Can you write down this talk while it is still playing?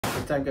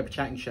a Don't Go For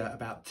Chatting shirt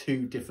about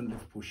two different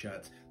Liverpool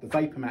shirts, the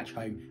Vapor Match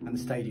home and the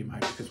Stadium home,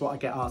 because what I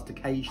get asked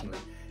occasionally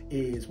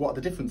is what are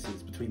the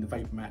differences between the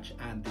Vapor Match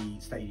and the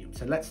Stadium.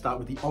 So let's start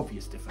with the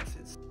obvious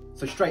differences.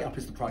 So straight up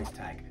is the price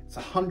tag. It's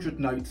 100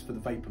 notes for the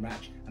Vapor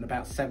Match and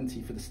about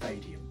 70 for the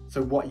Stadium.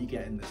 So what are you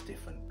getting that's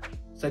different?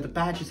 So the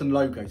badges and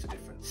logos are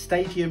different.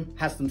 Stadium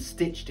has them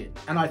stitched in,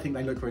 and I think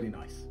they look really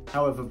nice.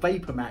 However,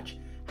 Vapor Match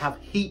have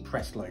heat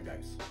pressed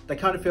logos. They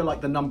kind of feel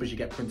like the numbers you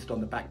get printed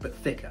on the back, but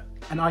thicker.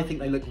 And I think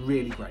they look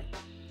really great.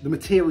 The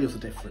materials are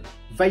different.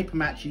 Vapor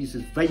Match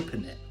uses vapor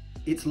knit.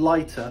 It's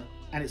lighter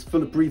and it's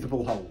full of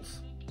breathable holes.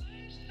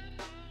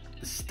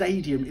 The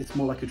Stadium is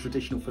more like a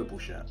traditional football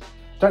shirt.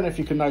 Don't know if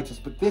you can notice,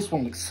 but this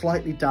one looks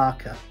slightly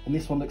darker and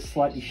this one looks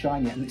slightly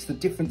shinier, and it's the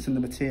difference in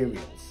the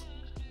materials.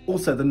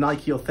 Also, the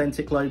Nike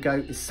Authentic logo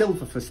is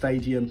silver for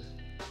Stadium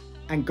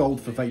and gold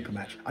for Vapor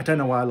Match. I don't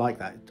know why I like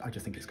that, I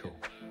just think it's cool.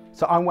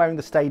 So I'm wearing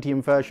the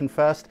Stadium version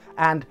first,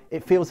 and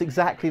it feels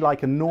exactly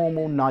like a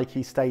normal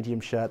Nike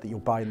Stadium shirt that you'll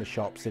buy in the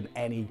shops in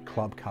any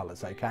club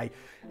colours, okay?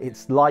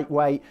 It's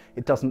lightweight,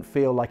 it doesn't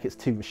feel like it's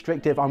too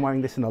restrictive. I'm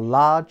wearing this in a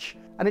large,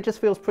 and it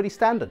just feels pretty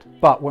standard.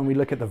 But when we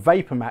look at the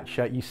Vapor Match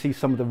shirt, you see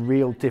some of the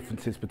real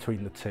differences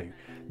between the two.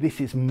 This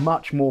is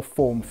much more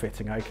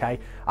form-fitting, okay?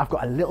 I've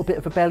got a little bit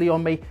of a belly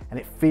on me, and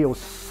it feels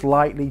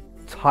slightly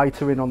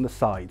tighter in on the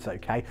sides,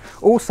 okay?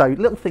 Also,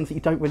 little things that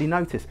you don't really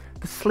notice.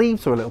 The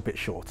sleeves are a little bit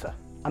shorter.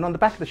 And on the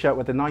back of the shirt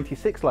where the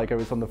 96 logo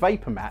is on the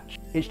Vapor Match,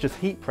 it's just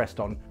heat pressed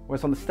on,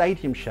 whereas on the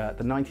Stadium shirt,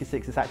 the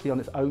 96 is actually on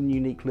its own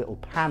unique little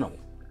panel.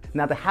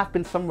 Now, there have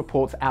been some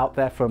reports out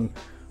there from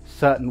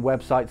certain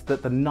websites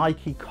that the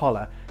Nike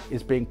collar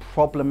is being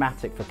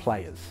problematic for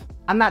players.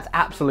 And that's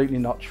absolutely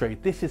not true.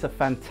 This is a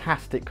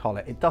fantastic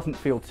collar. It doesn't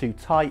feel too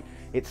tight.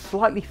 It's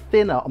slightly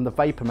thinner on the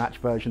Vapor Match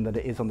version than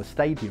it is on the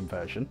Stadium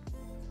version.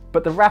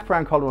 But the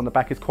wraparound collar on the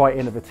back is quite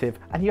innovative,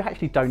 and you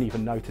actually don't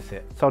even notice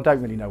it. So I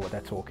don't really know what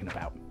they're talking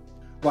about.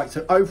 Right,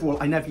 so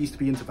overall, I never used to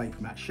be into Vapor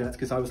Match shirts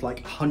because I was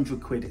like,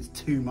 100 quid is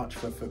too much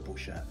for a football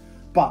shirt.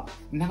 But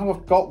now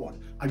I've got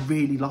one, I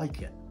really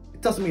like it.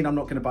 It doesn't mean I'm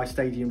not going to buy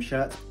Stadium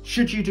shirts.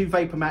 Should you do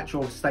Vapor Match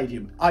or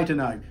Stadium? I don't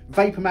know.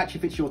 Vapor Match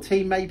if it's your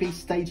team maybe,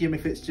 Stadium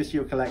if it's just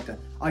your collector.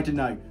 I don't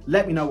know.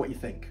 Let me know what you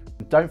think.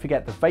 Don't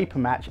forget the Vapor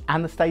Match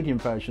and the Stadium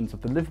versions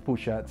of the Liverpool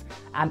shirts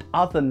and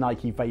other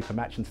Nike Vapor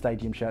Match and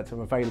Stadium shirts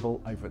are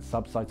available over at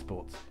Subside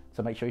Sports.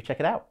 So make sure you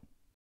check it out.